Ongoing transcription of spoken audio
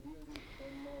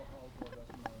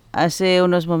Hace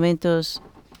unos momentos...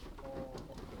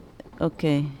 Ok.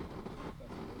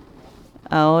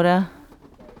 Ahora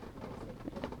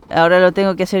lo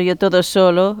tengo que hacer yo todo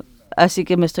solo, así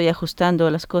que me estoy ajustando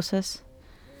a las cosas.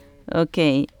 Ok.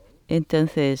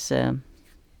 Entonces,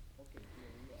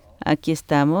 aquí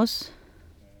estamos.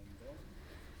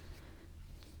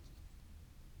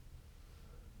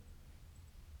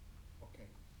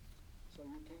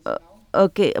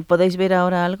 Ok, ¿podéis ver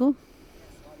ahora algo?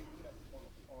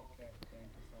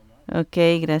 Ok,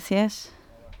 gracias.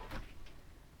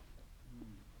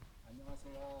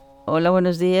 Hola,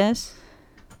 buenos días.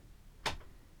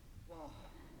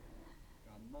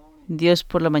 Dios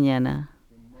por la mañana.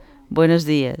 Buenos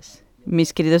días.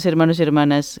 Mis queridos hermanos y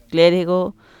hermanas,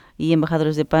 clérigo y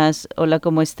embajadores de paz, hola,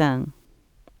 ¿cómo están?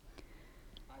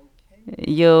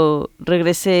 Yo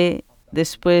regresé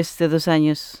después de 2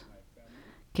 años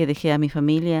que dejé a mi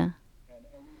familia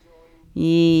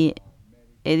y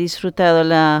he disfrutado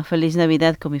la feliz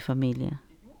Navidad con mi familia.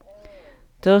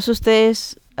 ¿Todos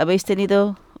ustedes habéis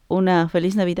tenido una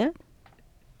feliz Navidad?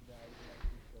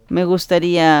 Me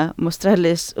gustaría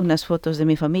mostrarles unas fotos de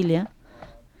mi familia.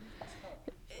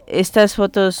 Estas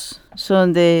fotos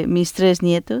son de mis 3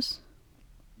 nietos.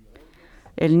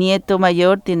 El nieto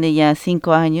mayor tiene ya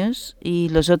 5 años y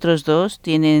los otros 2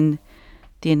 tienen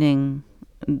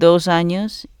 2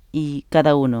 años y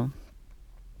cada uno.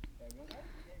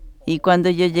 Y cuando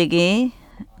yo llegué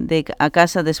a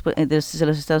casa después de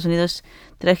los Estados Unidos,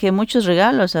 traje muchos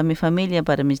regalos a mi familia,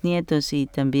 para mis nietos y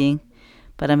también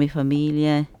para mi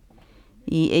familia.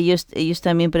 Y ellos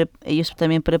también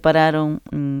prepararon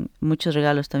muchos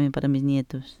regalos también para mis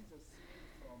nietos.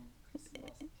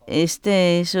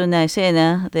 Este es una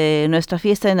escena de nuestra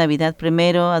fiesta de Navidad.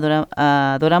 Primero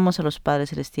adoramos a los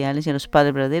Padres Celestiales y a los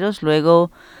Padres Verdaderos.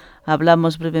 Luego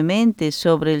hablamos brevemente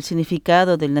sobre el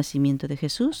significado del nacimiento de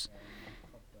Jesús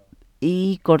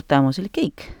y cortamos el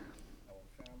cake.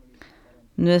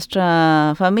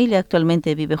 Nuestra familia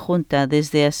actualmente vive junta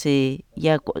desde hace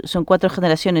son 4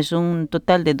 generaciones. Un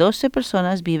total de 12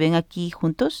 personas viven aquí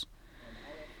juntos.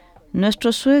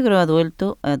 Nuestro suegro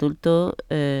adulto,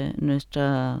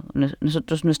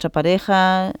 nuestra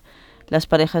pareja, las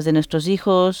parejas de nuestros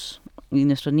hijos y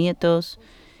nuestros nietos,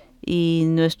 y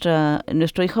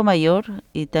nuestro hijo mayor,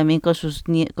 y también con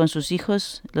sus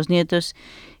hijos, los nietos,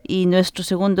 y nuestro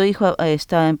segundo hijo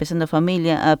está empezando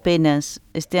familia apenas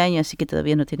este año, así que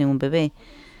todavía no tienen un bebé.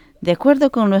 De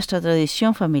acuerdo con nuestra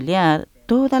tradición familiar,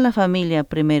 toda la familia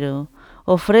primero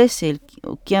ofrece el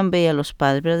quiambe a los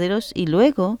padres verdaderos y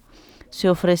luego se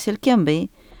ofrece el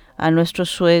quiambe a nuestro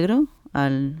suegro,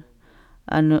 al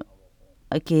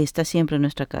que está siempre en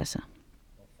nuestra casa.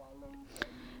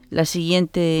 La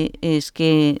siguiente es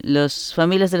que las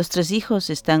familias de los 3 hijos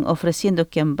están ofreciendo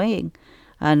quiambe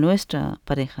a nuestra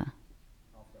pareja.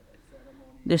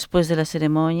 Después de la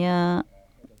ceremonia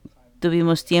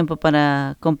tuvimos tiempo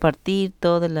para compartir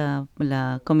toda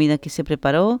la comida que se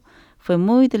preparó. Fue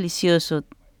muy delicioso.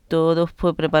 Todo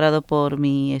fue preparado por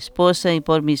mi esposa y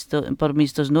por mis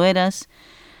 2 nueras.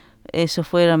 Eso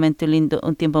fue realmente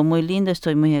un tiempo muy lindo.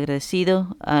 Estoy muy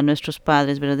agradecido a nuestros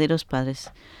padres, verdaderos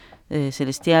padres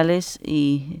celestiales.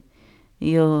 Y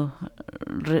yo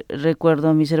recuerdo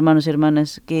a mis hermanos y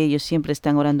hermanas que ellos siempre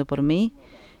están orando por mí.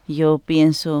 Yo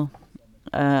pienso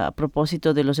a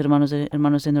propósito de los hermanos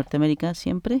de Norteamérica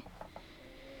siempre.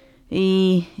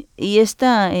 Y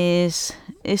esta es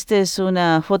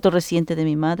una foto reciente de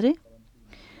mi madre.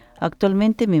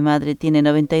 Actualmente mi madre tiene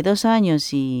 92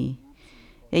 años y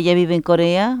ella vive en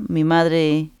Corea. Mi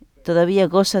madre todavía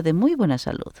goza de muy buena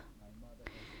salud.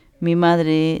 Mi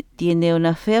madre tiene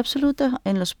una fe absoluta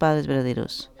en los padres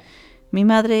verdaderos. Mi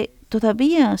madre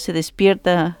todavía se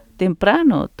despierta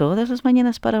temprano todas las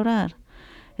mañanas para orar.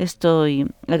 Estoy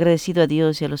agradecido a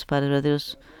Dios y a los padres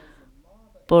verdaderos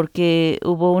porque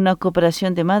hubo una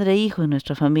cooperación de madre e hijo en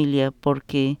nuestra familia,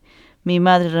 porque mi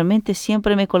madre realmente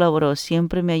siempre me colaboró,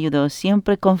 siempre me ayudó,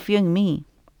 siempre confió en mí.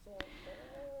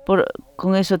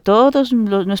 Con eso todos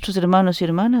nuestros hermanos y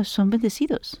hermanas son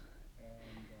bendecidos.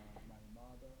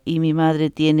 Y mi madre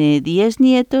tiene 10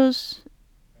 nietos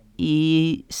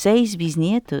y 6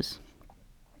 bisnietos.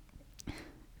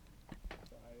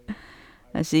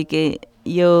 Así que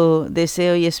yo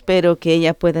deseo y espero que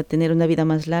ella pueda tener una vida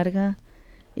más larga.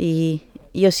 Y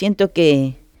yo siento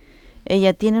que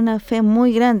ella tiene una fe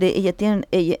muy grande. Ella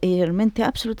realmente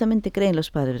absolutamente cree en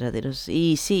los padres verdaderos.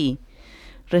 Y sí,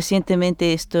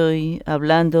 recientemente estoy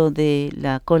hablando de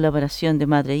la colaboración de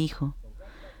madre e hijo.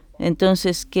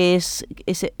 Entonces, ¿qué es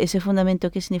ese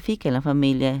fundamento? ¿Qué significa en la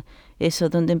familia? Eso,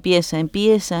 ¿dónde empieza?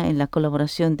 Empieza en la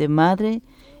colaboración de madre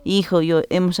e hijo.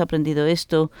 Hemos aprendido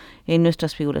esto en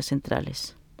nuestras figuras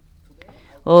centrales.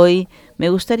 Hoy me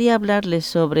gustaría hablarles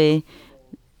sobre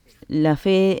la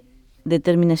fe,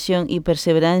 determinación y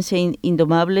perseverancia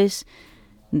indomables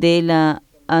de la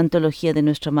Antología de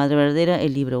nuestra Madre Verdadera,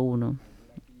 el libro 1.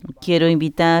 Quiero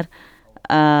invitar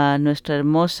a nuestra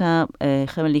hermosa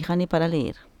Jeonseong para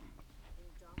leer.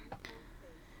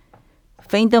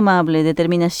 Fe indomable,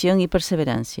 determinación y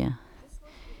perseverancia.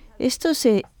 Esto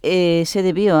se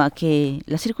debió a que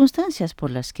las circunstancias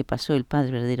por las que pasó el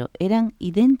Padre Verdadero eran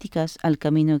idénticas al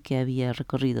camino que había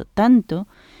recorrido, tanto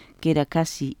que era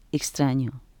casi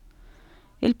extraño.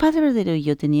 El Padre Verdadero y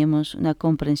yo teníamos una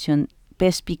comprensión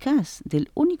perspicaz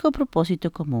del único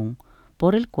propósito común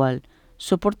por el cual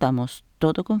soportamos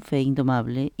todo con fe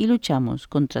indomable y luchamos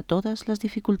contra todas las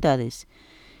dificultades.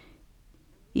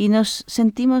 Y nos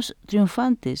sentimos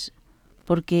triunfantes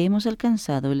porque hemos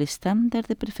alcanzado el estándar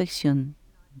de perfección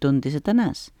donde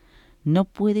Satanás no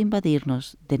puede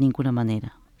invadirnos de ninguna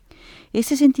manera.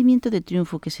 Ese sentimiento de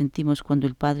triunfo que sentimos cuando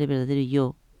el Padre Verdadero y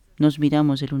yo nos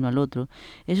miramos el uno al otro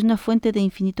es una fuente de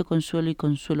infinito consuelo y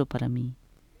consuelo para mí.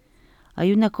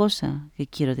 Hay una cosa que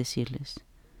quiero decirles.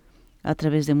 A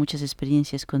través de muchas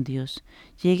experiencias con Dios,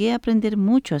 llegué a aprender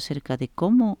mucho acerca de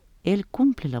cómo Él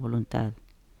cumple la voluntad.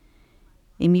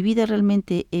 En mi vida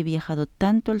realmente he viajado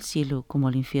tanto al cielo como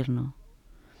al infierno.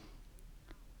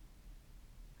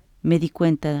 Me di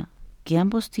cuenta que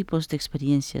ambos tipos de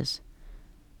experiencias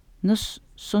no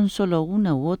son solo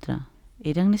una u otra,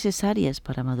 eran necesarias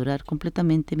para madurar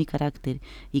completamente mi carácter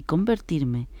y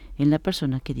convertirme en la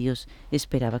persona que Dios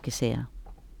esperaba que sea.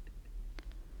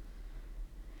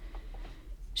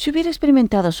 Si hubiera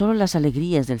experimentado solo las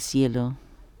alegrías del cielo,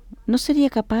 no sería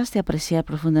capaz de apreciar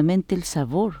profundamente el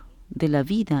sabor de la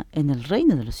vida en el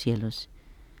reino de los cielos,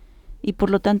 y por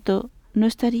lo tanto no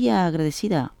estaría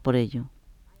agradecida por ello.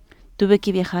 Tuve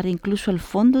que viajar incluso al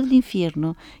fondo del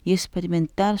infierno y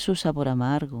experimentar su sabor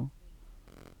amargo.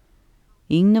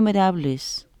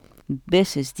 Innumerables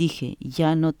veces dije,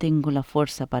 ya no tengo la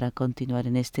fuerza para continuar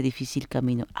en este difícil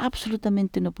camino.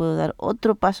 Absolutamente no puedo dar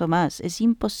otro paso más. Es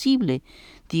imposible.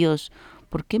 Dios,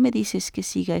 ¿por qué me dices que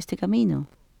siga este camino?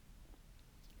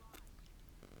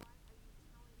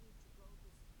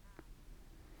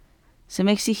 Se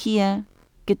me exigía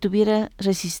que tuviera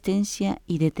resistencia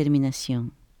y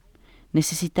determinación.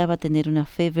 Necesitaba tener una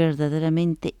fe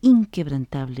verdaderamente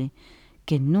inquebrantable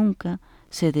que nunca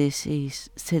se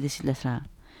deshilachará.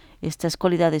 Estas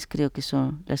cualidades creo que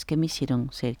son las que me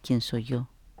hicieron ser quien soy yo.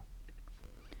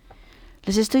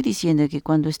 Les estoy diciendo que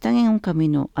cuando están en un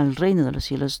camino al reino de los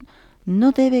cielos,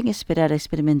 no deben esperar a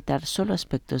experimentar solo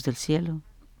aspectos del cielo.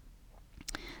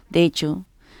 De hecho,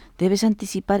 debes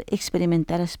anticipar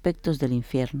experimentar aspectos del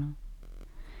infierno.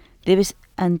 Debes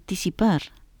anticipar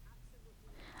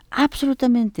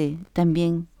absolutamente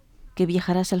también que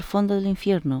viajarás al fondo del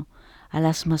infierno, a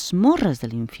las mazmorras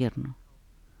del infierno.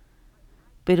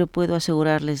 Pero puedo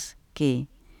asegurarles que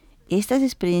estas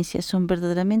experiencias son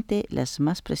verdaderamente las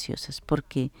más preciosas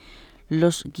porque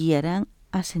los guiarán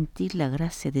a sentir la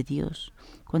gracia de Dios.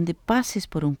 Cuando pases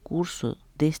por un curso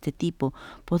de este tipo,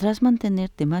 podrás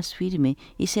mantenerte más firme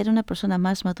y ser una persona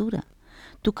más madura.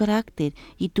 Tu carácter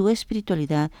y tu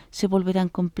espiritualidad se volverán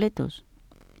completos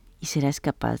y serás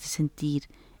capaz de sentir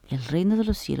el reino de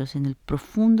los cielos en el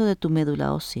profundo de tu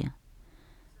médula ósea.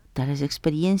 Tales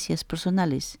experiencias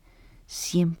personales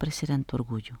siempre serán tu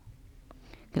orgullo.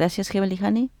 Gracias,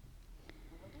 Jeonseong.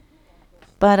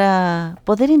 Para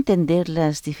poder entender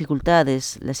las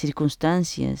dificultades, las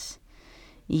circunstancias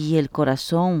y el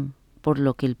corazón por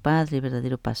lo que el Padre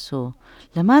Verdadero pasó,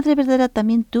 la Madre Verdadera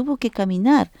también tuvo que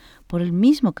caminar por el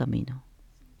mismo camino.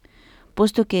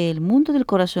 Puesto que el mundo del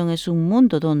corazón es un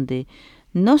mundo donde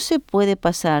no se puede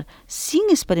pasar sin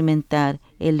experimentar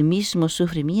el mismo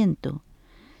sufrimiento,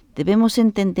 debemos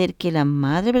entender que la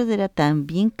Madre Verdadera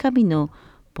también caminó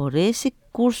por ese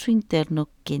curso interno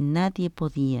que nadie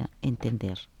podía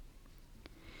entender.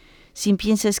 Si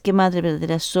piensas que Madre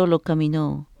Verdadera solo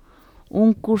caminó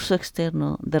un curso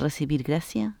externo de recibir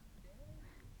gracia,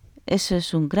 eso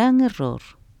es un gran error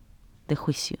de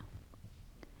juicio.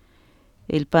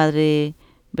 El Padre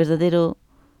Verdadero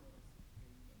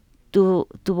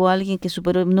tuvo a alguien que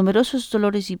superó numerosos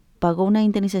dolores y pagó una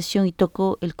indemnización y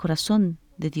tocó el corazón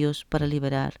de Dios para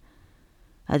liberar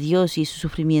a Dios y su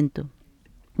sufrimiento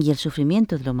y el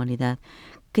sufrimiento de la humanidad.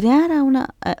 Crear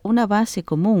una base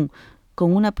común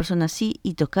con una persona así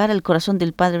y tocar el corazón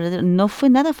del Padre Verdadero no fue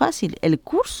nada fácil. El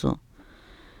curso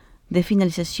de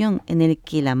finalización en el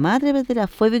que la Madre Verdadera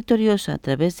fue victoriosa a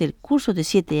través del curso de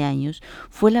 7 años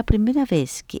fue la primera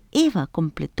vez que Eva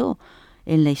completó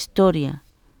en la historia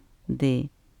de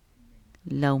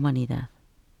la humanidad.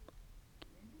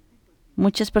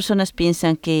 Muchas personas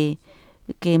piensan que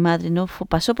que madre no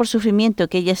pasó por sufrimiento,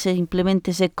 que ella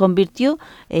simplemente se convirtió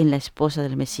en la esposa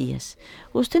del Mesías.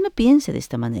 Usted no piense de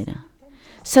esta manera.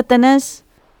 Satanás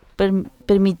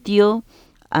permitió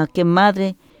a que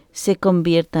madre se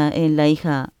convierta en la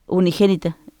hija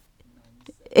unigénita.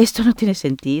 Esto no tiene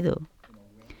sentido.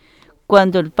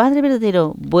 Cuando el Padre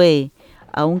Verdadero ve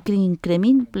a un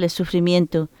increíble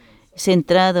sufrimiento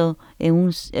centrado en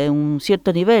un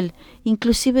cierto nivel,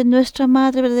 inclusive nuestra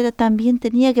Madre Verdadera también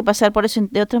tenía que pasar por eso.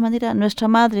 De otra manera, nuestra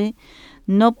Madre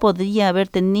no podría haber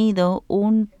tenido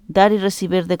un dar y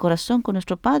recibir de corazón con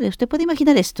nuestro Padre. ¿Usted puede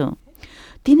imaginar esto?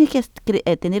 Tiene que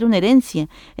tener una herencia.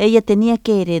 Ella tenía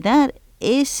que heredar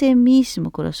ese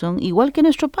mismo corazón, igual que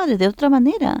nuestro Padre, de otra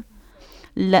manera.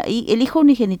 El hijo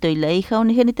unigénito y la hija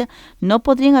unigénita no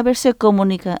podrían haberse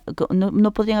comunicado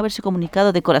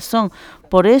de corazón.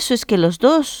 Por eso es que los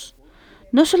dos,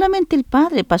 no solamente el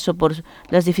Padre pasó por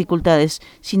las dificultades,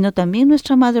 sino también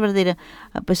nuestra Madre Verdadera,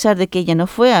 a pesar de que ella no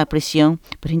fue a prisión,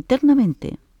 pero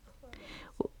internamente.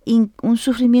 Un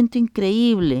sufrimiento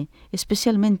increíble,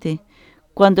 especialmente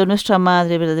cuando nuestra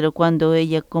Madre Verdadera, cuando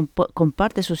ella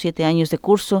comparte sus 7 años de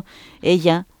curso,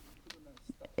 ella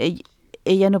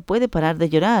no puede parar de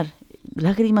llorar.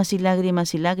 Lágrimas y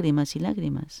lágrimas y lágrimas y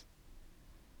lágrimas.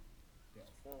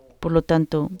 Por lo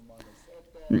tanto,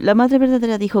 la Madre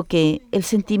Verdadera dijo que el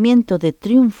sentimiento de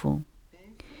triunfo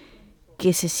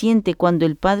que se siente cuando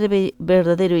el Padre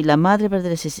Verdadero y la Madre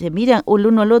Verdadera se miran el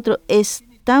uno al otro es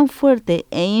tan fuerte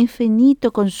e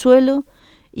infinito consuelo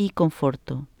y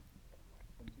conforto.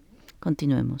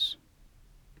 Continuemos.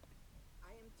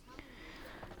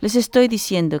 Les estoy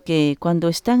diciendo que cuando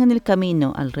están en el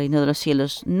camino al reino de los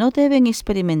cielos, no deben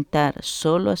experimentar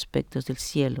solo aspectos del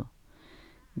cielo.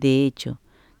 De hecho,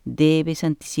 debes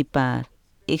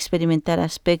experimentar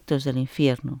aspectos del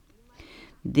infierno.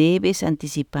 Debes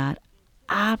anticipar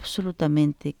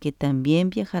absolutamente que también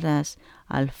viajarás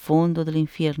al fondo del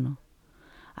infierno,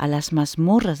 a las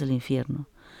mazmorras del infierno.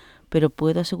 Pero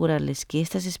puedo asegurarles que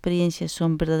estas experiencias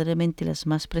son verdaderamente las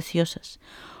más preciosas,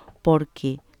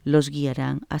 porque los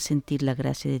guiarán a sentir la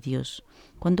gracia de Dios.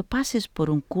 Cuando pases por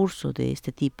un curso de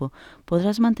este tipo,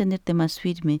 podrás mantenerte más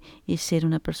firme y ser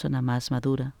una persona más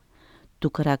madura. Tu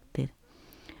carácter,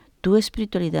 tu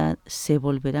espiritualidad se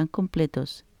volverán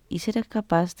completos y serás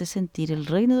capaz de sentir el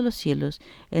reino de los cielos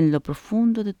en lo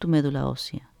profundo de tu médula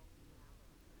ósea.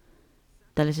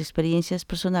 Tales experiencias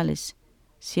personales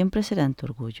siempre serán tu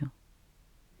orgullo.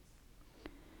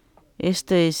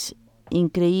 Esto es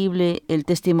increíble, el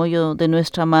testimonio de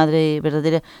nuestra Madre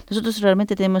Verdadera. Nosotros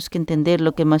realmente tenemos que entender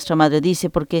lo que nuestra Madre dice,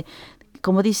 porque,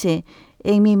 como dice,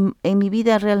 en mi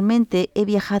vida realmente he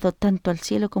viajado tanto al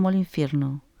cielo como al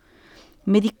infierno.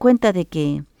 Me di cuenta de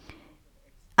que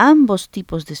ambos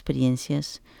tipos de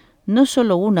experiencias, no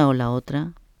solo una o la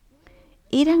otra,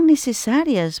 eran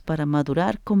necesarias para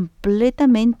madurar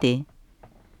completamente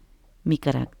mi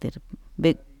carácter,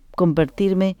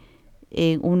 convertirme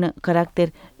en un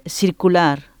carácter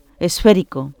circular,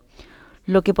 esférico.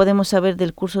 Lo que podemos saber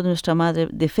del curso de nuestra Madre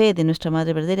de Fe, de nuestra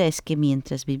Madre Verdadera, es que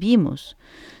mientras vivimos,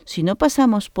 si no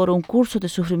pasamos por un curso de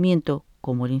sufrimiento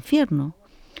como el infierno,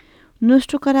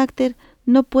 nuestro carácter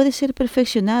no puede ser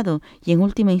perfeccionado y en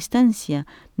última instancia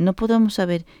no podemos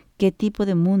saber qué tipo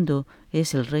de mundo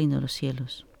es el reino de los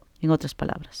cielos. En otras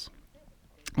palabras,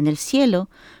 en el cielo,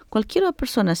 cualquier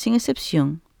persona, sin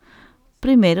excepción,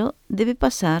 primero debe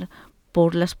pasar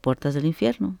por las puertas del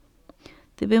infierno.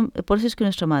 Por eso es que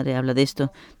nuestra Madre habla de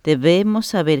esto. Debemos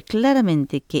saber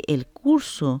claramente que el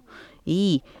curso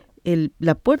y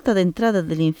la puerta de entrada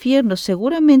del infierno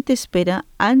seguramente espera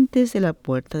antes de la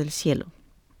puerta del cielo.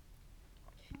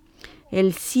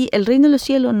 El reino de los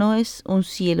cielos no es un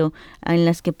cielo en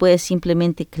las que puedes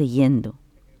simplemente creyendo.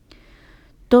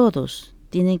 Todos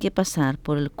tienen que pasar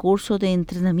por el curso de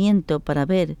entrenamiento para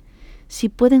ver si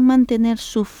pueden mantener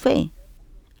su fe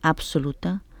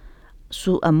absoluta,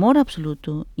 su amor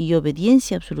absoluto y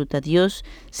obediencia absoluta a Dios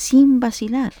sin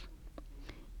vacilar,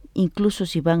 incluso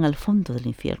si van al fondo del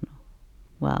infierno.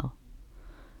 ¡Wow!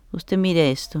 Usted mire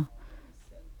esto.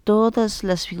 Todas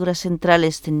las figuras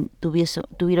centrales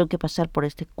tuvieron que pasar por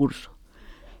este curso,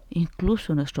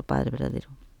 incluso nuestro Padre Verdadero.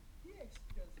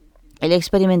 Él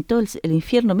experimentó el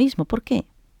infierno mismo. ¿Por qué?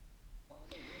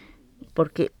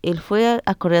 Porque él fue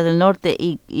a Corea del Norte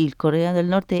y Corea del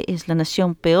Norte es la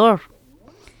nación peor.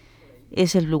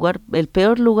 Es el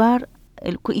peor lugar.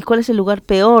 ¿Y cuál es el lugar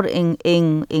peor en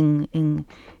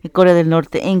Corea del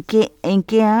Norte? ¿En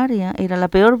qué área? Era la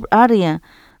peor área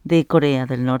de Corea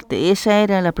del Norte. Esa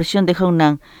era la prisión de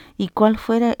Jeonseong. ¿Y cuál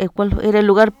era el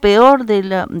lugar peor de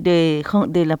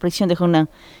la prisión de Jeonseong?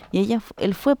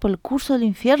 Él fue por el curso del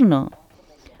infierno.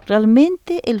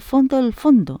 realmente el fondo del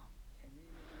fondo.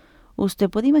 ¿Usted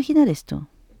puede imaginar esto?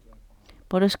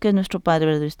 Por eso es que nuestro Padre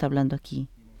Verdadero está hablando aquí.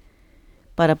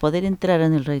 Para poder entrar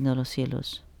en el reino de los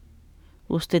cielos,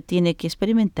 usted tiene que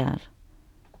experimentar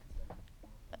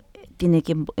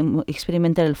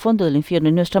el fondo del infierno.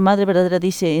 Y nuestra Madre Verdadera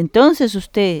dice, entonces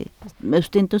usted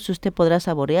podrá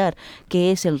saborear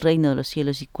qué es el reino de los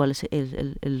cielos y cuál es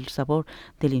el sabor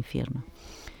del infierno.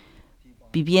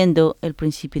 Viviendo el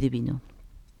Principio Divino.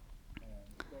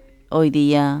 Hoy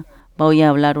día voy a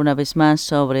hablar una vez más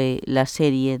sobre la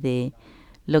serie de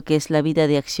lo que es la vida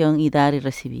de acción y dar y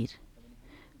recibir.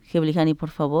 Geblihani, por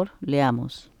favor,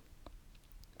 leamos.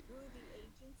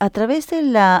 A través de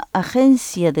la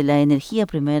agencia de la energía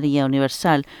primaria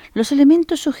universal, los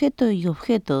elementos sujeto y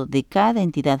objeto de cada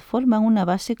entidad forman una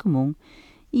base común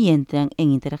y entran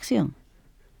en interacción.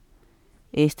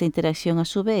 Esta interacción, a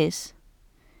su vez,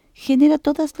 genera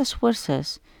todas las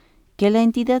fuerzas que la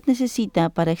entidad necesita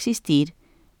para existir,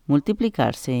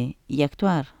 multiplicarse y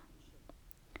actuar.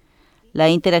 La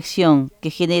interacción que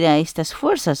genera estas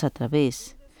fuerzas a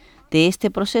través de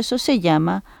este proceso se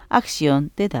llama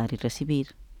acción de dar y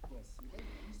recibir.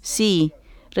 Sí,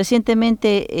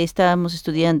 recientemente estábamos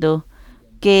estudiando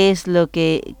qué es lo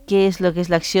que es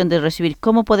la acción de recibir,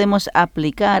 cómo podemos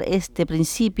aplicar este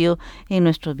principio en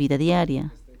nuestra vida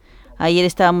diaria. Ayer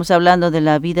estábamos hablando de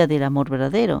la vida del amor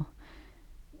verdadero.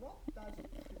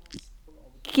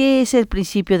 ¿Qué es el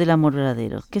principio del amor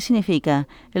verdadero? ¿Qué significa?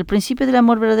 El principio del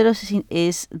amor verdadero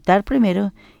es dar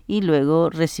primero y luego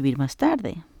recibir más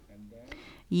tarde.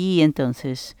 Y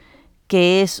entonces,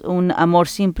 ¿qué es un amor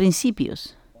sin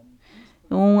principios?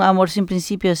 Un amor sin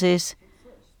principios es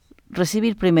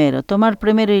recibir primero, tomar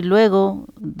primero y luego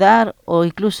dar o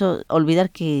incluso olvidar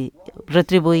que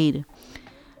retribuir.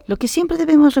 Lo que siempre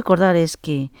debemos recordar es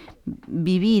que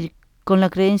vivir con la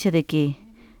creencia de que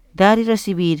dar y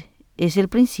recibir es el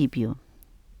principio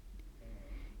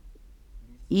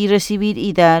y recibir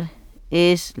y dar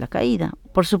es la caída.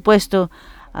 Por supuesto,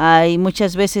 hay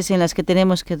muchas veces en las que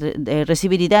tenemos que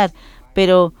recibir y dar,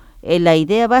 pero la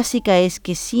idea básica es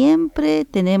que siempre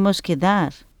tenemos que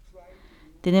dar.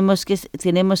 Tenemos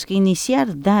que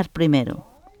iniciar dar primero.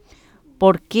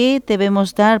 ¿Por qué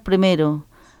debemos dar primero?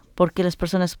 Porque las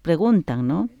personas preguntan,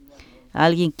 ¿no? Si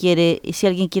alguien quiere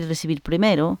recibir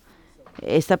primero,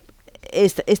 esta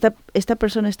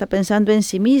persona está pensando en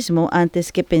sí mismo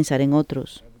antes que pensar en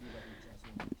otros.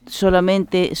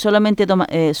 Solamente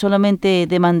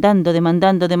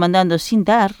demandando sin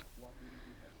dar.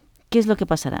 ¿Qué es lo que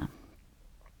pasará?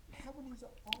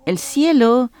 El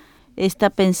cielo está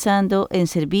pensando en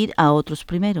servir a otros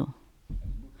primero.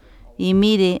 Y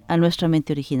mire a nuestra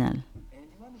mente original.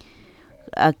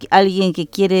 Alguien que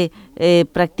quiere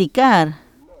practicar,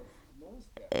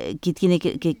 que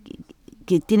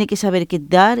tiene que saber que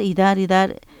dar y dar y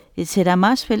dar será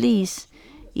más feliz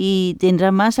y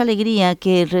tendrá más alegría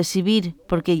que recibir,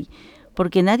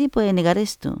 porque nadie puede negar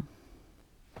esto.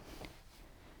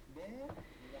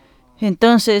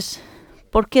 Entonces,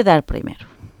 ¿por qué dar primero?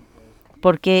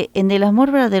 Porque en el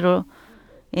amor verdadero,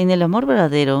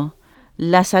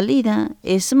 la salida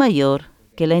es mayor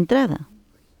que la entrada.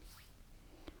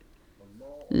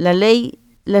 Las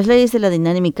leyes de la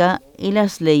dinámica y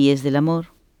las leyes del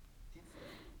amor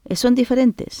son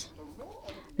diferentes.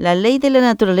 La ley de la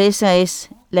naturaleza es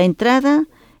la entrada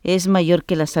es mayor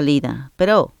que la salida,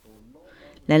 pero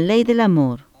la ley del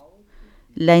amor,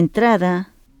 la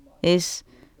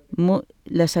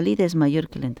salida es mayor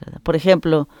que la entrada. Por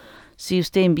ejemplo, si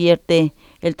usted invierte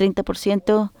el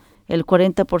 30%, el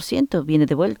 40% viene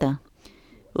de vuelta.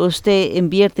 Usted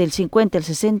invierte el 50%, el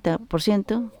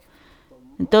 60%.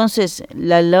 Entonces,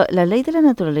 la ley de la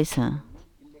naturaleza,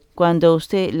 cuando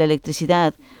la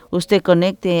electricidad, usted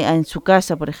conecte en su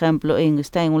casa, por ejemplo,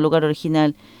 está en un lugar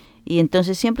original, y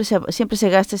entonces siempre se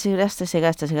gasta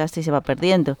y se va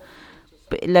perdiendo.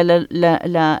 La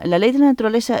ley de la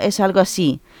naturaleza es algo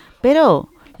así, pero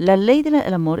la ley del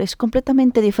amor es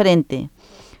completamente diferente.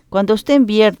 Cuando usted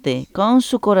invierte con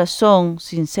su corazón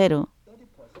sincero,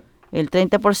 el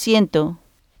 30%,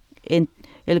 el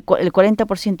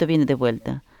 40% viene de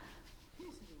vuelta.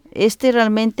 Este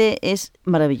realmente es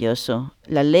maravilloso,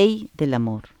 la ley del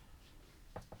amor.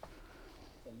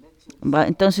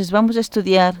 Entonces vamos a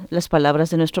estudiar las palabras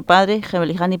de nuestro Padre.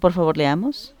 Geblihani, por favor,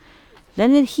 leamos. La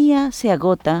energía se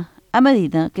agota a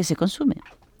medida que se consume.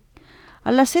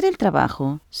 Al hacer el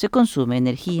trabajo, se consume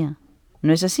energía.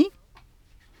 ¿No es así?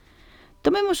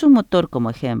 Tomemos un motor como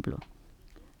ejemplo.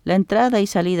 La entrada y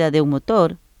salida de un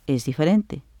motor es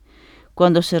diferente.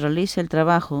 Cuando se realiza el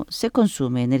trabajo, se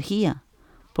consume energía,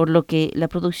 por lo que la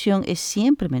producción es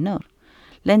siempre menor.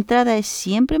 la entrada es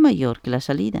siempre mayor que la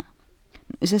salida.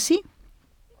 ¿Es así?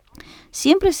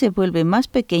 Siempre se vuelve más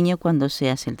pequeño cuando se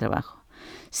hace el trabajo.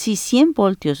 Si 100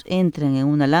 voltios entran en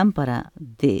una lámpara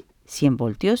de 100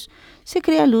 voltios, se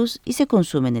crea luz y se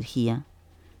consume energía.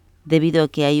 Debido a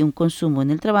que hay un consumo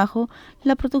en el trabajo,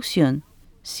 la producción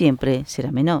siempre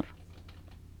será menor.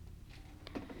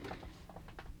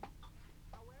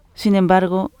 Sin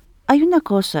embargo, hay una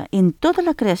cosa en toda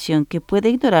la creación que puede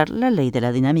ignorar la ley de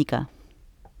la dinámica.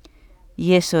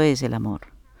 Y eso es el amor.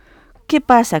 ¿Qué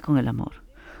pasa con el amor?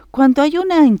 Cuando hay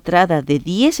una entrada de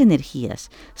 10 energías,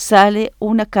 sale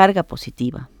una carga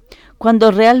positiva.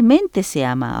 Cuando realmente se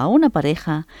ama a una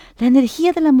pareja, la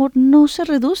energía del amor no se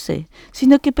reduce,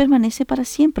 sino que permanece para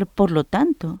siempre. Por lo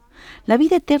tanto, la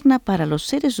vida eterna para los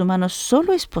seres humanos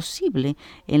solo es posible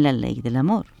en la ley del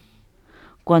amor.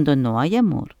 Cuando no hay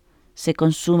amor, se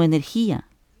consume energía.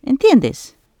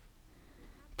 ¿Entiendes?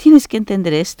 Tienes que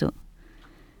entender esto.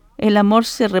 El amor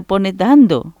se repone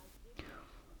dando.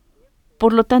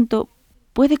 Por lo tanto,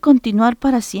 puede continuar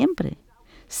para siempre.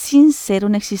 Sin ser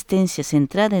una existencia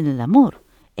centrada en el amor,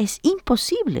 es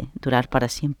imposible durar para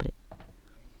siempre.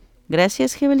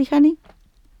 Gracias, Gebelihani.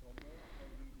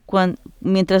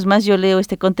 Mientras más yo leo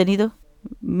este contenido,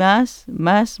 más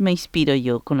me inspiro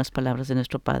yo con las palabras de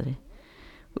nuestro Padre.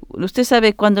 Usted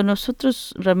sabe, cuando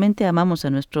nosotros realmente amamos a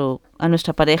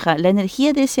nuestra pareja, la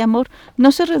energía de ese amor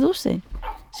no se reduce,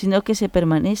 sino que se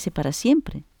permanece para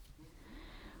siempre.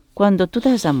 Cuando tú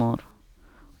das amor,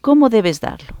 ¿cómo debes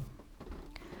darlo?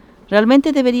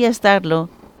 Realmente deberías darlo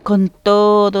con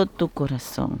todo tu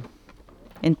corazón,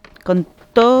 con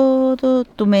toda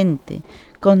tu mente,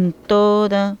 con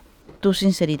toda tu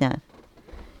sinceridad.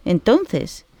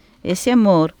 Entonces, ese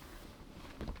amor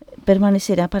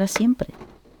permanecerá para siempre.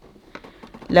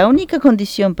 La única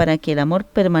condición para que el amor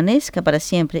permanezca para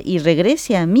siempre y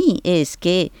regrese a mí es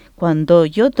que cuando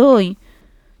yo doy,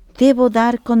 debo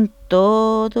dar con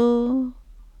todo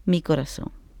mi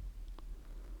corazón.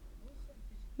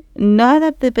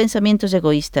 Nada de pensamientos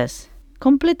egoístas.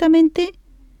 Completamente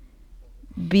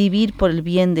vivir por el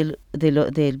bien del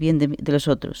bien de los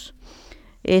otros.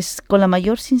 Es con la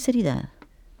mayor sinceridad.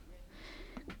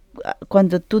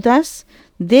 Cuando tú das,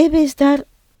 debes dar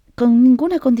con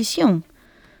ninguna condición.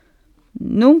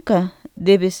 Nunca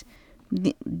debes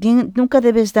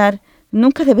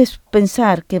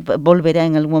pensar que volverá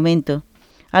en algún momento.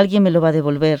 Alguien me lo va a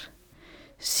devolver.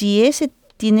 Si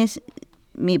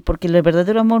porque el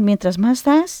verdadero amor, mientras más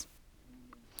das,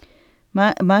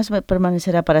 más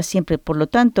permanecerá para siempre. Por lo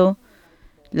tanto,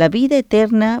 la vida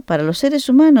eterna para los seres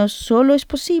humanos solo es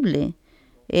posible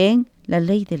en la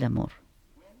ley del amor.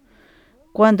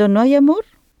 Cuando no hay amor,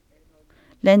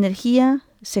 la energía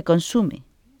se consume.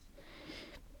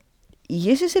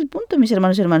 Y ese es el punto, mis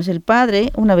hermanos y hermanas. El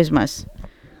Padre, una vez más,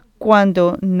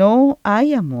 cuando no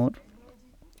hay amor,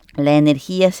 la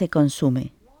energía se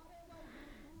consume.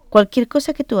 Cualquier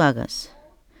cosa que tú hagas,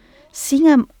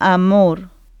 sin amor,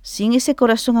 sin ese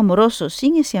corazón amoroso,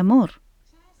 sin ese amor,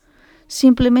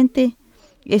 simplemente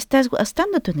estás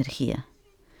gastando tu energía.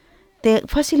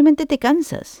 Fácilmente te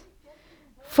cansas.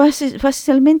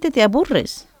 Fácilmente te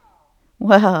aburres.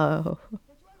 ¡Wow!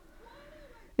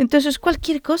 Entonces,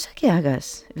 cualquier cosa que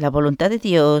hagas, la voluntad de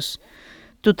Dios,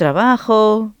 tu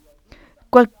trabajo,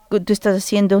 tú estás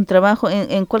haciendo un trabajo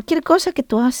en cualquier cosa que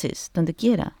tú haces, donde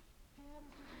quiera.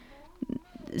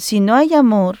 Si no hay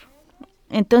amor,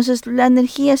 entonces la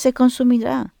energía se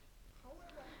consumirá.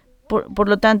 Por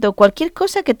lo tanto, cualquier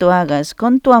cosa que tú hagas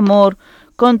con tu amor,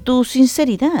 con tu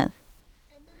sinceridad,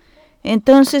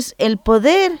 entonces el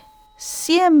poder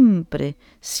siempre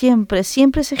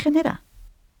se genera.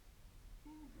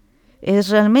 Es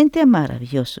realmente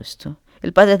maravilloso esto.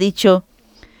 El Padre ha dicho,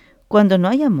 cuando no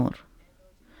hay amor,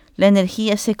 la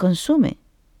energía se consume.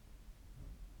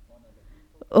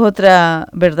 Otra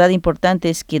verdad importante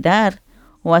es que dar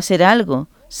o hacer algo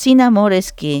sin amor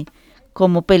es que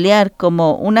como pelear,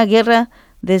 como una guerra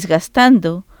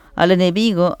desgastando al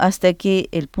enemigo hasta que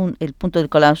el punto del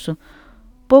colapso.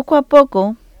 Poco a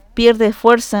poco pierde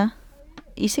fuerza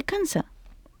y se cansa.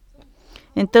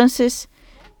 Entonces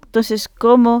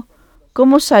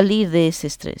 ¿cómo salir de ese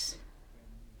estrés?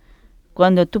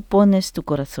 Cuando tú pones tu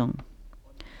corazón,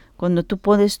 cuando tú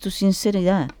pones tu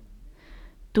sinceridad,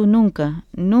 tú nunca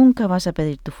vas a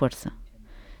pedir tu fuerza.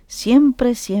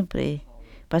 Siempre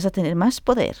vas a tener más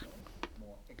poder,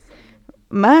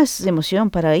 más emoción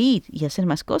para ir y hacer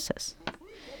más cosas.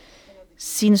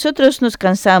 Si nosotros nos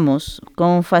cansamos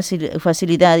con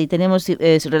facilidad y tenemos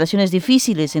relaciones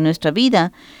difíciles en nuestra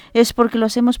vida, es porque lo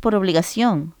hacemos por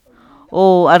obligación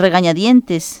o a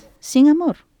regañadientes, sin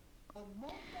amor.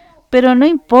 Pero no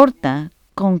importa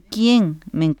con quién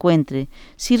me encuentre,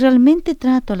 si realmente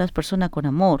trato a las personas con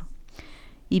amor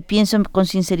y pienso con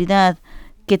sinceridad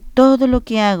que todo lo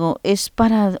que hago es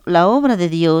para la obra de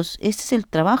Dios, este es el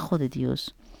trabajo de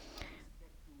Dios.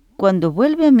 Cuando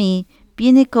vuelve a mí,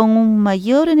 viene con una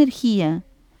mayor energía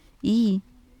y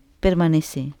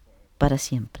permanece para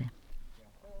siempre.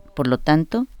 Por lo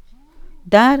tanto,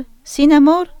 dar sin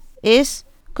amor es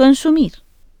consumir.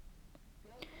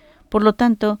 Por lo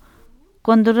tanto,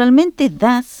 cuando realmente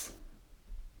das,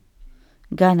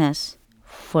 ganas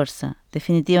fuerza,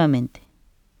 definitivamente.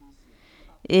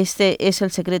 Este es el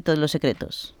secreto de los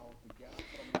secretos.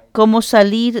 ¿Cómo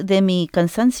salir de mi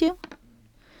cansancio?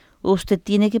 Usted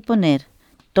tiene que poner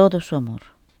todo su amor.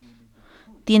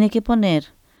 Tiene que poner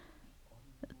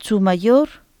su mayor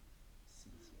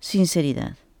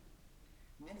sinceridad.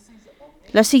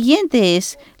 La siguiente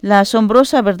es la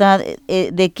asombrosa verdad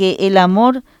de que el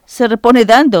amor se repone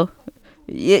dando.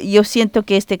 Yo siento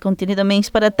que este contenido me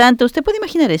inspira tanto. ¿Usted puede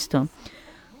imaginar esto?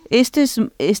 Esta es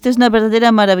una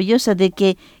verdadera maravillosa de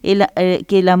que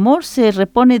el amor se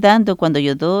repone dando cuando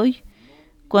yo doy,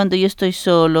 cuando yo estoy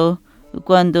solo,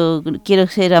 cuando quiero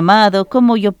ser amado.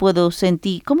 ¿Cómo yo puedo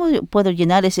sentir, cómo yo puedo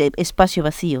llenar ese espacio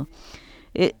vacío?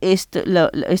 Esto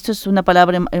es una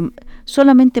palabra,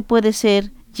 solamente puede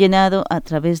ser llenado a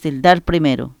través del dar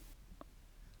primero.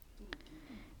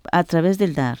 A través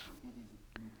del dar.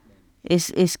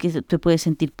 Es que te puedes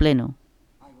sentir pleno.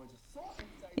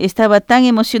 Estaba tan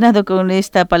emocionado con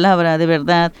esta palabra de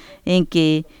verdad en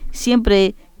que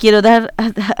siempre quiero dar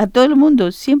a todo el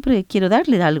mundo, siempre quiero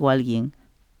darle algo a alguien.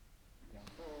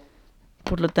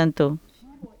 Por lo tanto,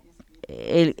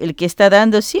 el que está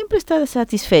dando siempre está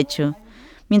satisfecho.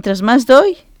 Mientras más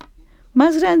doy,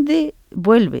 más grande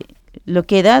vuelve lo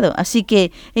que he dado. Así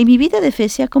que en mi vida de fe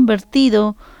se ha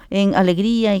convertido en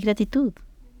alegría y gratitud.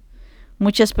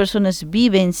 Muchas personas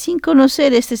viven sin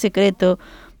conocer este secreto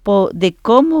de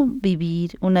cómo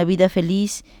vivir una vida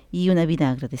feliz y una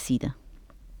vida agradecida.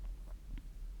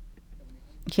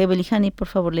 Hebel y Hani, por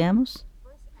favor, leamos.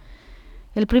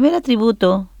 El primer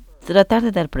atributo, tratar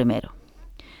de dar primero.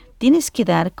 Tienes que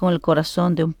dar con el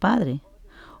corazón de un padre,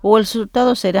 o el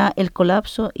resultado será el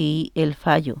colapso y el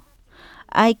fallo.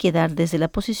 Hay que dar desde la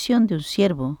posición de un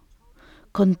siervo,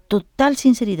 con total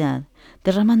sinceridad,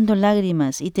 derramando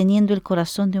lágrimas y teniendo el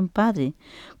corazón de un padre.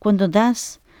 Cuando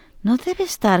das, no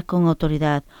debes dar con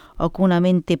autoridad o con una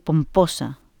mente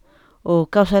pomposa, o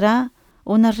causará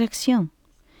una reacción.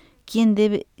 ¿Quién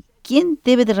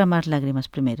debe derramar lágrimas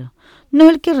primero? No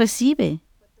el que recibe,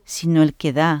 sino el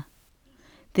que da.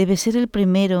 Debe ser el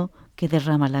primero que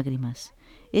derrama lágrimas.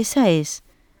 Esa es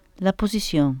la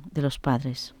posición de los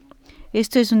padres.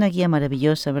 Esto es una guía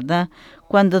maravillosa, ¿verdad?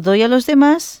 Cuando doy a los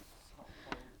demás,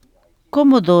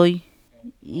 ¿cómo doy?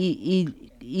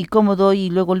 Y cómo doy y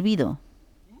luego olvido.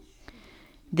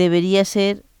 Debería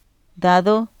ser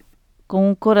dado con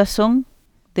un corazón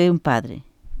de un padre.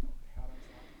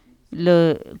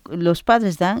 Los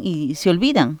padres dan y se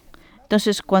olvidan.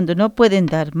 Entonces, cuando no pueden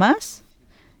dar más,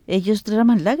 ellos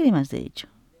derraman lágrimas, de hecho.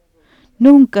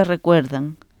 Nunca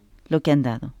recuerdan lo que han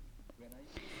dado.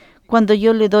 Cuando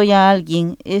yo le doy a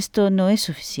alguien, esto no es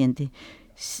suficiente.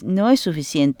 No es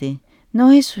suficiente.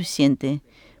 No es suficiente.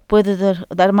 Puedo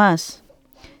dar más.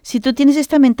 Si tú tienes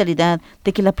esta mentalidad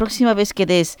de que la próxima vez que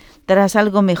des, darás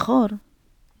algo mejor,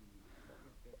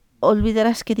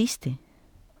 olvidarás que diste.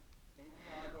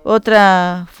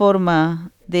 Otra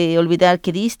forma de olvidar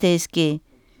que diste es que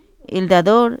el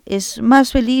dador es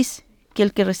más feliz que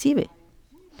el que recibe.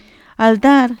 Al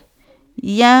dar,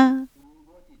 ya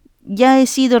he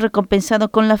sido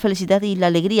recompensado con la felicidad y la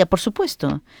alegría. Por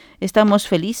supuesto, estamos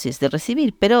felices de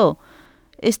recibir, pero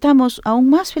estamos aún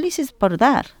más felices por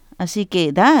dar. Así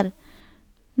que dar,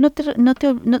 no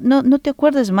te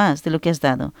acuerdes más de lo que has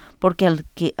dado, porque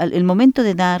el momento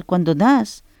de dar, cuando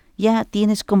das, ya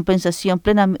tienes compensación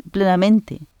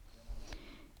plenamente.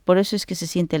 Por eso es que se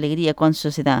siente alegría cuando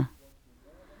se da.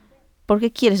 ¿Por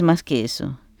qué quieres más que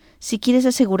eso? Si quieres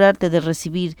asegurarte de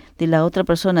recibir de la otra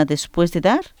persona después de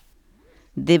dar,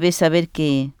 debes saber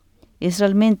que es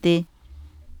realmente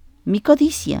mi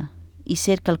codicia y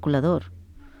ser calculador.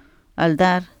 Al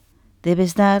dar,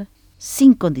 debes dar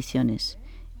sin condiciones.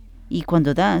 Y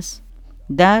cuando das,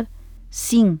 dar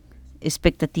sin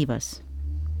expectativas.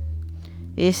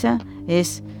 Esa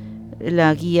es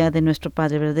la guía de nuestro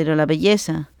Padre Verdadero, la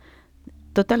belleza.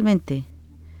 Totalmente.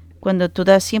 Cuando tú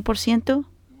das 100%,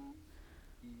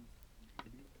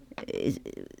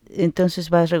 entonces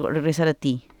vas a regresar a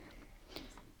ti.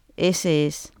 Ese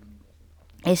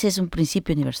es un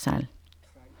principio universal.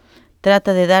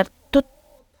 Trata de dar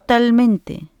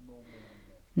totalmente.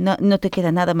 No te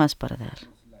queda nada más para dar.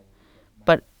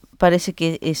 parece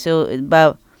que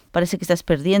parece que estás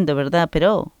perdiendo, ¿verdad?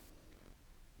 Pero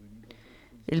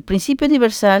el principio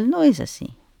universal no es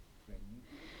así.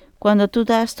 Cuando tú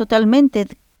das totalmente,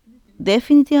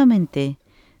 definitivamente,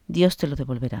 Dios te lo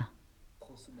devolverá.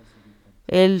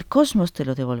 El cosmos te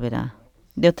lo devolverá.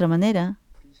 De otra manera,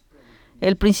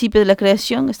 el principio de la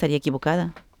creación estaría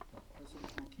equivocada.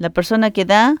 La persona que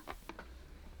da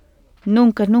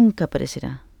nunca, nunca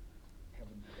perecerá.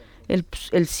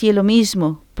 El cielo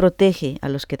mismo protege a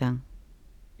los que dan.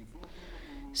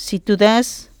 Si tú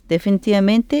das,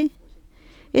 definitivamente,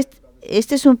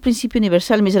 este es un principio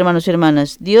universal, mis hermanos y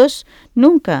hermanas. Dios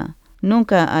nunca,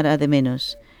 nunca hará de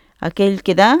menos. Aquel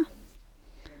que da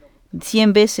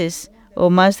 100 veces o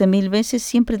más de 1000 veces,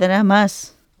 siempre dará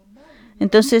más.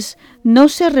 Entonces, no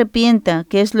se arrepienta,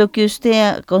 que es lo que usted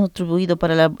ha contribuido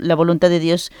para la voluntad de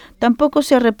Dios. Tampoco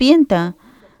se arrepienta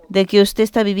de que usted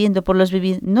está viviendo por los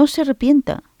vivir. No se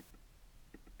arrepienta.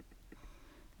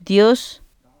 Dios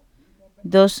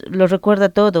lo recuerda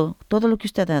todo lo que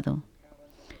usted ha dado.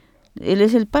 Él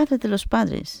es el Padre de los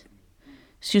padres.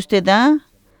 Si usted da,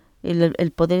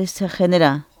 el poder se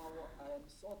genera.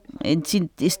 Si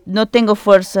no tengo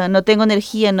fuerza, no tengo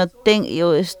energía,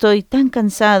 yo estoy tan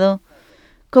cansado.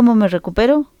 ¿Cómo me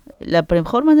recupero? La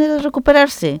mejor manera de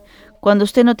recuperarse. Cuando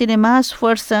usted no tiene más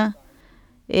fuerza,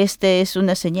 es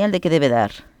una señal de que debe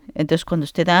dar. Entonces, cuando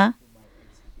usted da,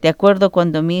 de acuerdo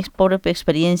con mi propia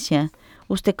experiencia,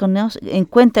 usted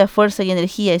encuentra fuerza y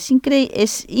energía. Es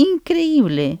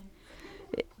increíble.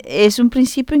 Es un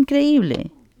principio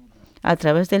increíble. A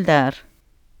través del dar,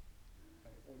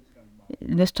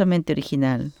 nuestra mente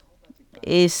original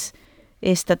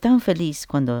está tan feliz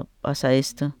cuando pasa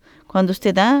esto. Cuando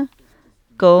usted da,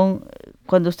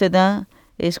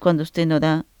 es cuando usted no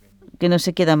da, que no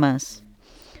se queda más.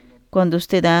 Cuando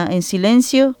usted da en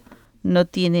silencio, no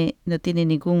tiene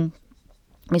ningún,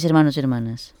 mis hermanos y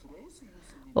hermanas.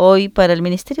 Hoy, para el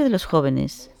Ministerio de los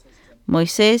Jóvenes,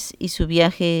 Moisés y su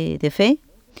viaje de fe,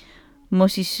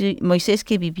 Moisés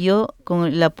que vivió con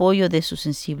el apoyo de su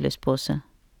sensible esposa.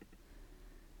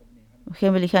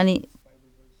 Gemelihani,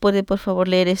 ¿puede por favor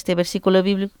leer este versículo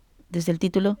bíblico desde el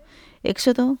título?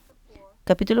 Éxodo,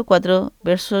 capítulo 4,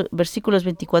 versículos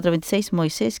 24-26.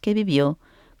 Moisés que vivió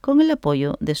con el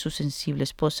apoyo de su sensible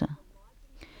esposa.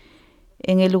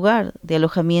 En el lugar de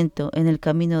alojamiento, en el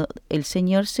camino, el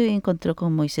Señor se encontró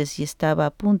con Moisés y estaba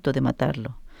a punto de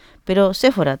matarlo. Pero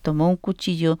Séfora tomó un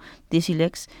cuchillo de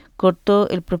sílex, cortó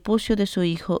el prepucio de su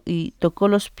hijo y tocó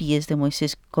los pies de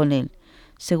Moisés con él.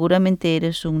 Seguramente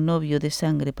eres un novio de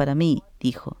sangre para mí,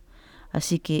 dijo.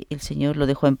 Así que el Señor lo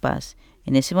dejó en paz.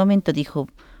 En ese momento dijo,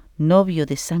 novio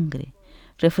de sangre,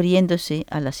 refiriéndose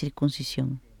a la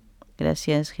circuncisión.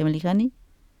 Gracias, Gemelihani.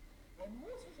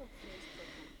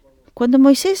 Cuando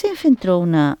Moisés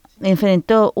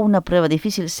enfrentó una prueba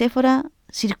difícil, Séfora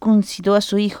circuncidó a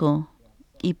su hijo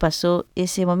y pasó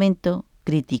ese momento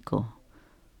crítico.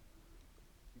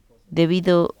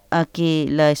 Debido a que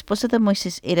la esposa de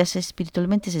Moisés era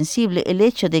espiritualmente sensible, el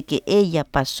hecho de que ella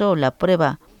pasó la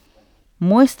prueba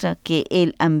muestra que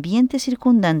el ambiente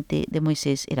circundante de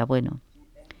Moisés era bueno.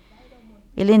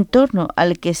 El entorno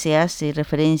al que se hace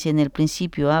referencia en el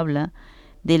principio habla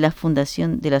de la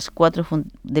fundación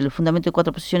del fundamento de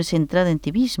 4 posiciones centrada en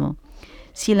ti mismo.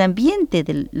 Si el ambiente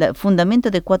del fundamento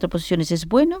de 4 posiciones es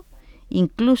bueno,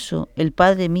 incluso el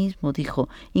Padre mismo dijo,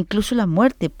 incluso la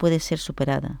muerte puede ser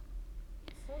superada.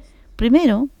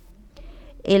 Primero,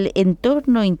 el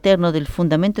entorno interno del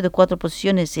fundamento de 4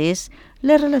 posiciones es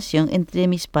la relación entre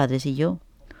mis padres y yo.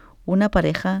 Una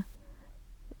pareja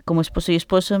como esposo y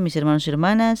esposo, mis hermanos y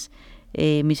hermanas,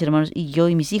 mis hermanos y yo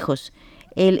y mis hijos.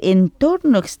 El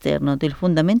entorno externo del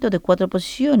fundamento de 4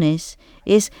 posiciones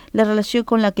es la relación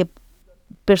con la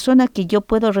persona que yo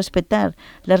puedo respetar,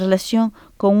 la relación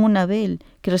con un Abel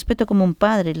que respeto como un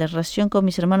padre, la relación con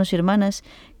mis hermanos y hermanas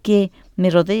que me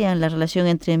rodean, la relación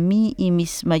entre mí y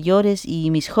mis mayores y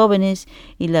mis jóvenes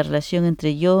y la relación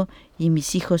entre yo y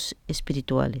mis hijos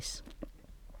espirituales.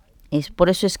 Por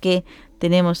eso es que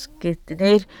tenemos que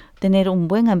tener un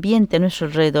buen ambiente a nuestro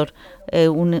alrededor,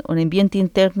 un ambiente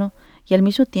interno y al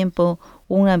mismo tiempo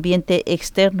un ambiente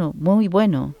externo muy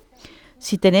bueno.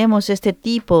 Si tenemos este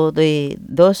tipo de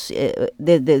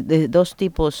dos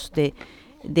tipos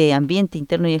de ambiente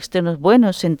interno y externo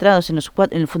buenos, centrados en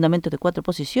el fundamento de 4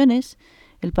 posiciones,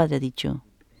 el Padre ha dicho,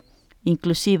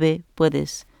 inclusive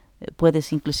puedes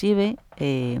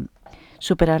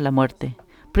superar la muerte.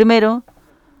 Primero,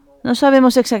 no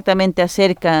sabemos exactamente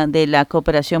acerca de la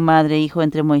cooperación madre-hijo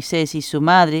entre Moisés y su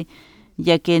madre,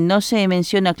 ya que no se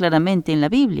menciona claramente en la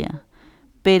Biblia,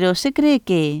 pero se cree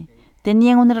que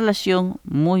tenían una relación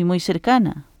muy, muy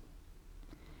cercana.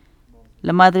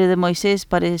 La madre de Moisés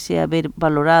parece haber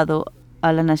valorado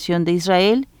a la nación de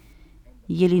Israel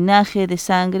y el linaje de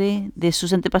sangre de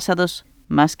sus antepasados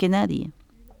más que nadie.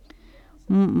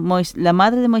 La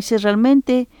madre de Moisés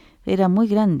realmente era muy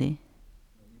grande,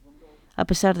 a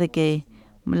pesar de que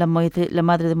la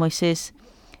madre de Moisés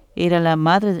era la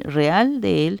madre real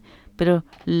de él, pero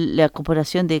la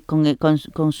comparación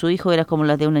con su hijo era como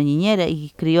la de una niñera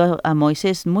y crió a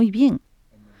Moisés muy bien.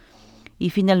 Y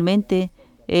finalmente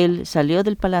él salió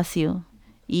del palacio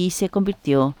y se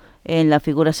convirtió en la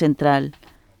figura central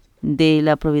de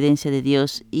la providencia de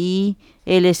Dios, y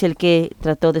él es el que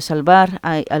trató de salvar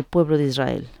al pueblo de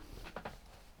Israel.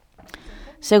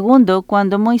 Segundo,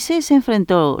 cuando Moisés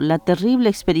enfrentó la terrible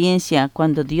experiencia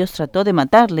cuando Dios trató de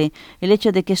matarle, el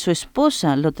hecho de que su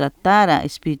esposa lo tratara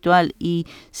espiritual y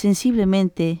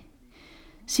sensiblemente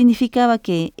significaba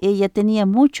que ella tenía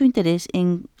mucho interés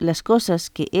en las cosas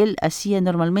que él hacía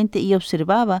normalmente y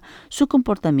observaba su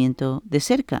comportamiento de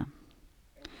cerca.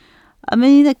 A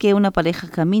medida que una pareja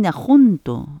camina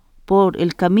junto por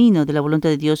el camino de la voluntad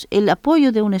de Dios, el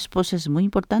apoyo de una esposa es muy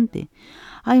importante.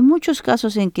 Hay muchos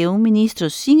casos en que un ministro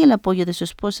sin el apoyo de su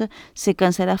esposa se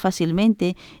cansará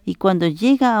fácilmente y cuando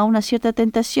llega a una cierta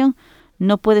tentación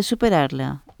no puede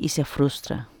superarla y se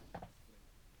frustra.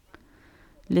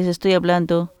 Les estoy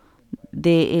hablando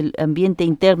del ambiente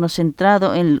interno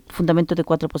centrado en el fundamento de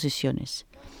 4 posiciones.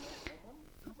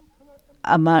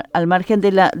 Al margen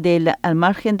del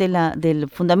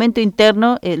fundamento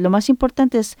interno, lo más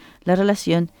importante es la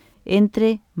relación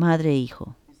entre madre e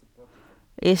hijo.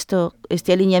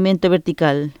 Este alineamiento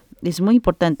vertical es muy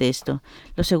importante esto.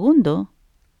 Lo segundo,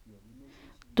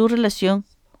 tu relación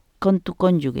con tu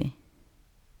cónyuge.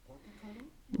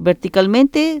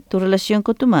 Verticalmente, tu relación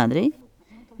con tu madre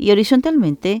y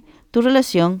horizontalmente, tu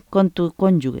relación con tu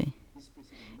cónyuge.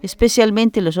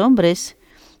 Especialmente los hombres,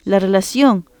 la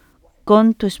relación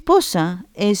con tu esposa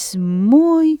es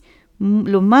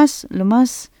lo más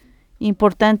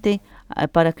importante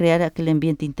para crear aquel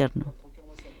ambiente interno.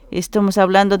 Estamos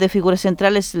hablando de figuras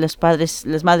centrales, los padres,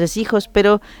 las madres, hijos,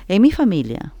 pero en mi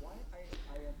familia,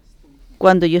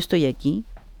 cuando yo estoy aquí,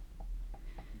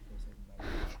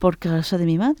 por causa de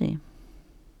mi madre.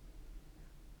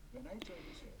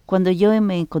 Cuando yo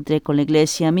me encontré con la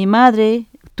iglesia, mi madre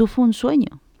tuvo un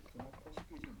sueño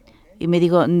y me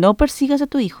dijo: no persigas a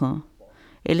tu hijo.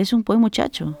 Él es un buen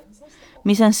muchacho.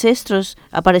 Mis ancestros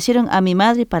aparecieron a mi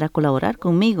madre para colaborar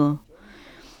conmigo.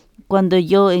 Cuando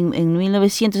yo en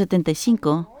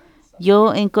 1975,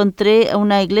 yo encontré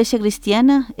una iglesia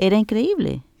cristiana, era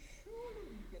increíble.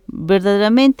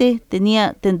 Verdaderamente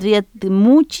tendría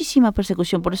muchísima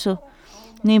persecución. Por eso,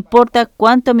 no importa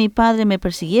cuánto mi padre me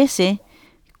persiguiese,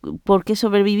 ¿por qué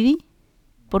sobreviví?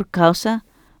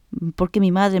 Porque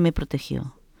mi madre me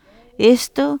protegió.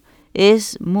 Esto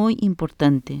es muy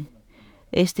importante,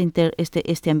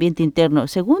 este ambiente interno.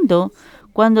 Segundo,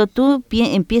 cuando tú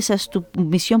empiezas tu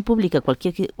misión pública,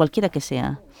 cualquiera que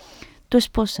sea, tu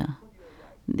esposa,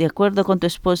 de acuerdo con tu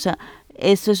esposa,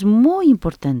 esto es muy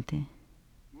importante.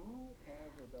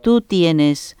 Tú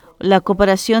tienes la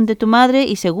cooperación de tu madre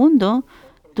y segundo,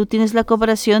 tú tienes la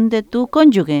cooperación de tu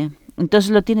cónyuge.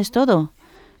 Entonces lo tienes todo.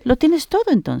 Lo tienes todo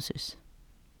entonces.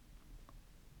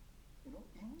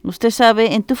 Usted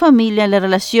sabe, en tu familia la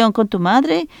relación con tu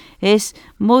madre es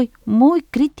muy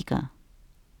crítica.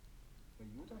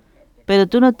 Pero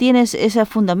tú no tienes ese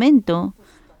fundamento.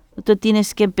 Tú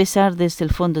tienes que empezar desde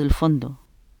el fondo del fondo.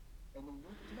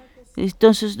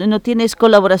 Entonces no tienes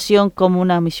colaboración como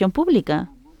una misión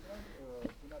pública.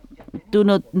 Tú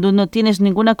no tienes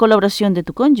ninguna colaboración de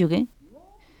tu cónyuge.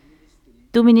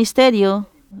 Tu ministerio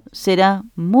será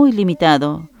muy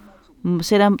limitado.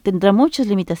 Tendrá muchas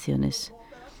limitaciones.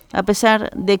 A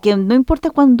pesar de que no importa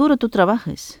cuán duro tú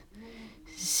trabajes,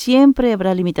 siempre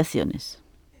habrá limitaciones.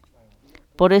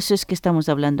 Por eso es que estamos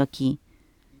hablando aquí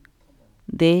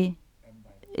del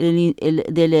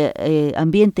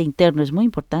ambiente interno. Es muy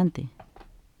importante.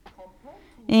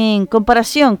 En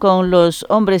comparación con los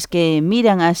hombres que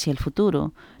miran hacia el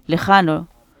futuro lejano,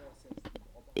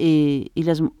 y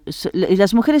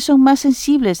las mujeres son más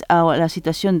sensibles a la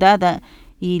situación dada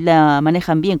y la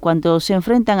manejan bien cuando se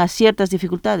enfrentan a ciertas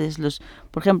dificultades.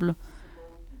 Por ejemplo,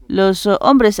 los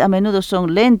hombres a menudo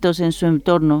son lentos en su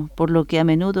entorno, por lo que a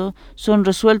menudo son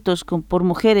resueltos por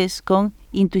mujeres con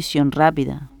intuición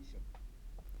rápida.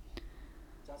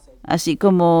 Así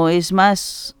como es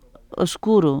más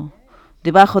oscuro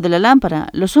debajo de la lámpara,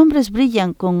 los hombres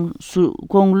brillan con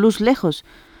luz lejos,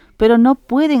 pero no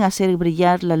pueden hacer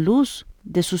brillar la luz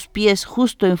de sus pies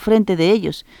justo enfrente de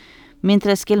ellos.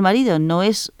 Mientras que el marido no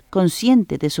es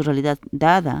consciente de su realidad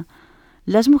dada,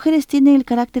 Las mujeres tienen el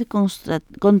carácter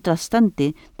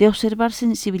contrastante de observar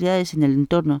sensibilidades en el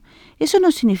entorno. Eso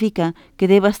no significa que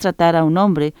debas tratar a un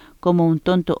hombre como un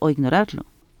tonto o ignorarlo.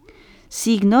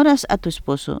 Si ignoras a tu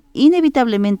esposo,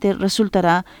 inevitablemente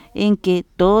resultará en que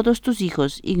todos tus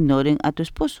hijos ignoren a tu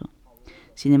esposo.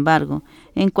 Sin embargo,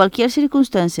 en cualquier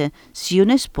circunstancia, si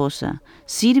una esposa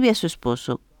sirve a su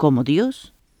esposo como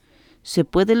Dios, se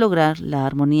puede lograr la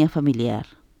armonía familiar.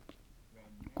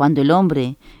 Cuando el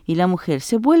hombre y la mujer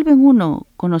se vuelven uno,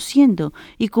 conociendo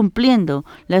y cumpliendo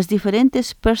las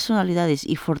diferentes personalidades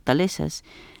y fortalezas,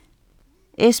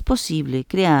 es posible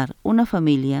crear una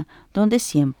familia donde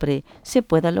siempre se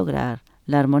pueda lograr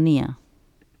la armonía.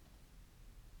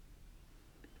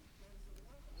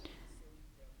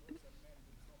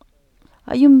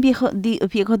 Hay un viejo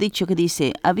dicho que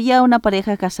dice: había una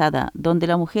pareja casada donde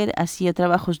la mujer hacía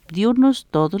trabajos diurnos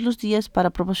todos los días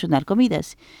para proporcionar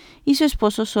comidas y su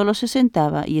esposo solo se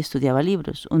sentaba y estudiaba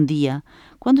libros. Un día,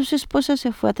 cuando su esposa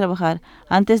se fue a trabajar,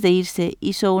 antes de irse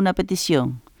hizo una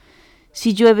petición: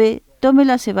 si llueve, tome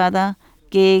la cebada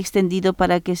que he extendido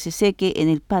para que se seque en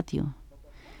el patio.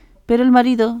 Pero el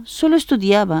marido solo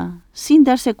estudiaba sin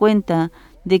darse cuenta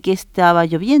de que estaba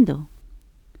lloviendo.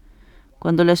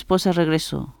 Cuando la esposa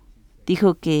regresó,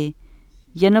 dijo que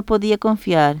ya no podía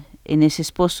confiar en ese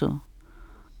esposo,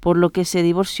 por lo que se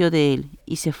divorció de él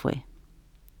y se fue.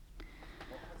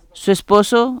 Su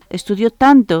esposo estudió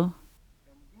tanto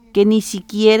que ni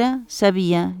siquiera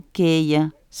sabía que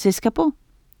ella se escapó.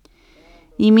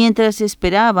 Y mientras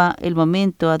esperaba el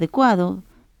momento adecuado,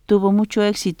 tuvo mucho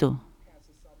éxito.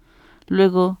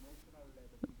 Luego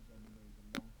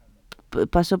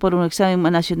pasó por un examen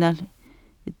nacional.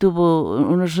 Tuvo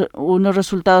unos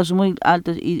resultados muy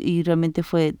altos y realmente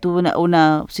tuvo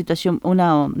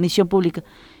una misión pública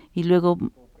y luego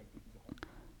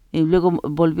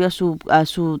volvió a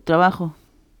su trabajo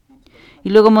y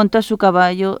luego montó a su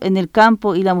caballo en el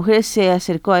campo y la mujer se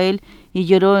acercó a él y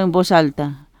lloró en voz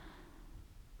alta,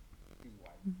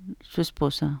 su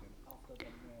esposa.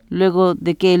 Luego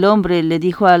de que el hombre le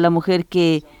dijo a la mujer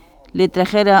que le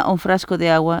trajera un frasco de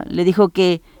agua, le dijo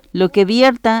que lo que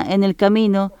vierta en el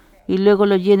camino y luego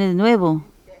lo llene de nuevo.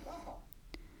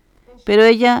 Pero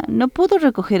ella no pudo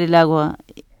recoger el agua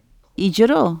y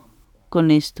lloró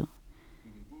con esto.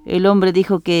 El hombre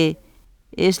dijo que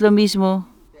es lo mismo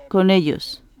con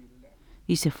ellos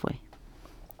y se fue.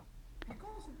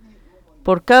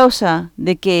 Por causa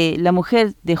de que la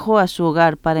mujer dejó a su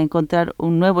hogar para encontrar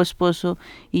un nuevo esposo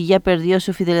y ya perdió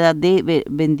su fidelidad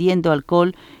vendiendo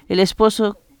alcohol, el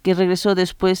esposo que regresó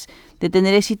después de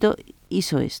tener éxito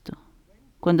hizo esto.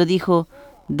 Cuando dijo,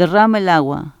 derrama el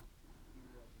agua,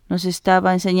 nos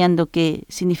estaba enseñando qué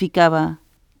significaba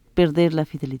perder la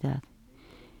fidelidad.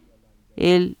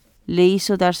 Él le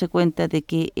hizo darse cuenta de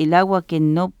que el agua que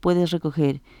no puedes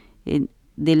recoger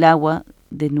del agua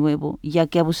de nuevo, ya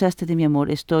que abusaste de mi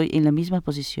amor, estoy en la misma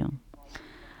posición.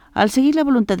 Al seguir la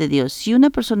voluntad de Dios, si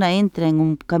una persona entra en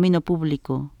un camino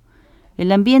público,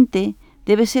 el ambiente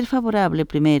debe ser favorable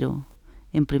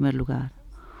en primer lugar.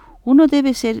 Uno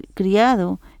debe ser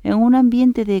criado en un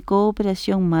ambiente de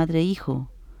cooperación madre-hijo.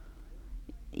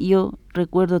 Yo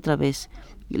recuerdo otra vez,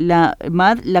 la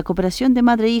cooperación de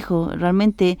madre-hijo,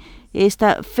 realmente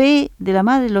esta fe de la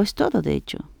madre lo es todo, de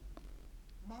hecho.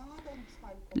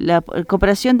 La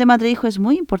cooperación de madre-hijo es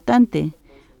muy importante.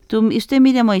 Usted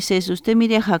mire a Moisés, usted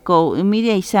mire a Jacob,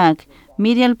 mire a Isaac,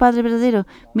 mire al Padre Verdadero,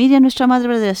 mire a nuestra Madre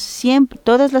Verdadera, siempre,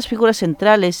 todas las figuras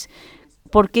centrales.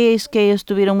 ¿Por qué es que ellos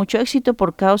tuvieron mucho éxito?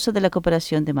 Por causa de la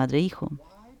cooperación de madre-hijo.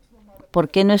 ¿Por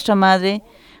qué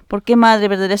Madre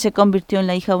Verdadera se convirtió en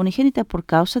la hija unigénita? Por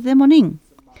causa de Monín.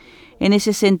 En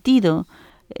ese sentido,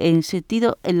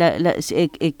 que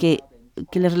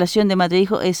la relación de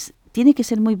madre-hijo tiene que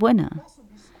ser muy buena.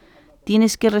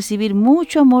 Tienes que recibir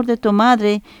mucho amor de tu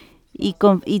madre y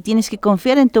tienes que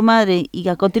confiar en tu madre. Y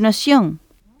a continuación,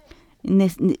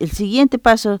 el siguiente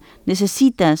paso,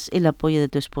 necesitas el apoyo de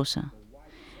tu esposa.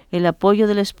 El apoyo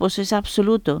de la esposa es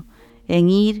absoluto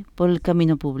en ir por el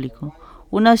camino público.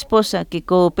 Una esposa que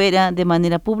coopera de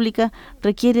manera pública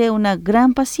requiere una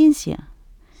gran paciencia.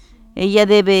 Ella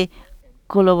debe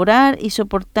colaborar y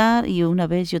soportar y una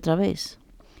vez y otra vez.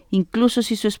 Incluso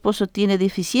si su esposo tiene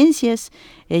deficiencias,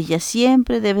 ella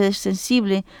siempre debe ser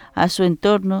sensible a su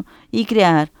entorno y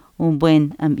crear un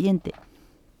buen ambiente.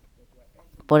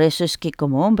 Por eso es que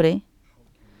como hombre,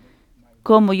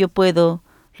 ¿cómo yo puedo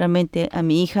realmente a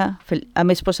mi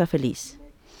esposa feliz?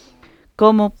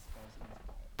 ¿Cómo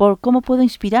puedo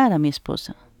inspirar a mi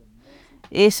esposa?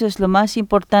 Eso es lo más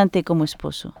importante como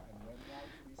esposo.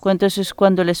 Entonces,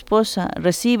 cuando la esposa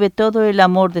recibe todo el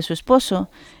amor de su esposo,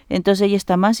 entonces ella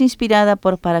está más inspirada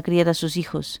para criar a sus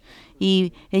hijos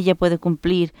y ella puede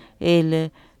cumplir la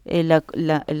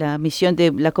misión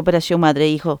de la cooperación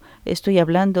madre-hijo. Estoy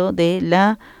hablando de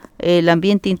el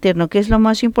ambiente interno. ¿Qué es lo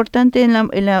más importante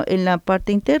en la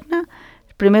parte interna?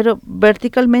 Primero,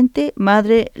 verticalmente,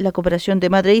 la cooperación de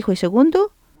madre-hijo. Y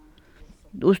segundo,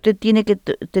 usted tiene que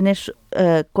tener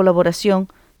colaboración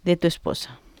de tu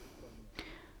esposa,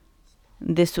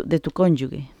 de tu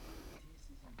cónyuge.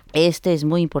 Este es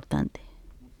muy importante.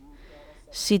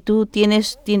 Si tú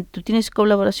tienes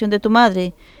colaboración de tu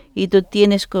madre y tú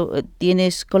tienes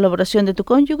colaboración de tu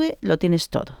cónyuge, lo tienes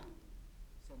todo.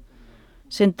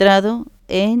 Centrado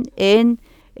en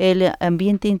el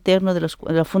ambiente interno de los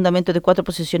fundamentos de 4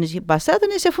 posiciones. Y basado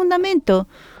en ese fundamento,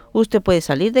 usted puede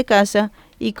salir de casa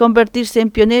y convertirse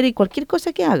en pionero y cualquier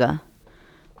cosa que haga.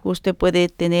 Usted puede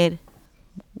tener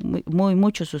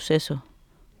mucho suceso.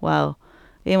 Wow,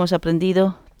 hemos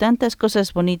aprendido tantas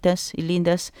cosas bonitas y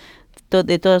lindas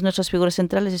de todas nuestras figuras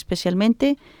centrales,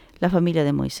 especialmente la familia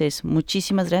de Moisés.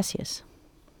 Muchísimas gracias.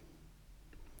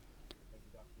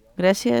 Gracias.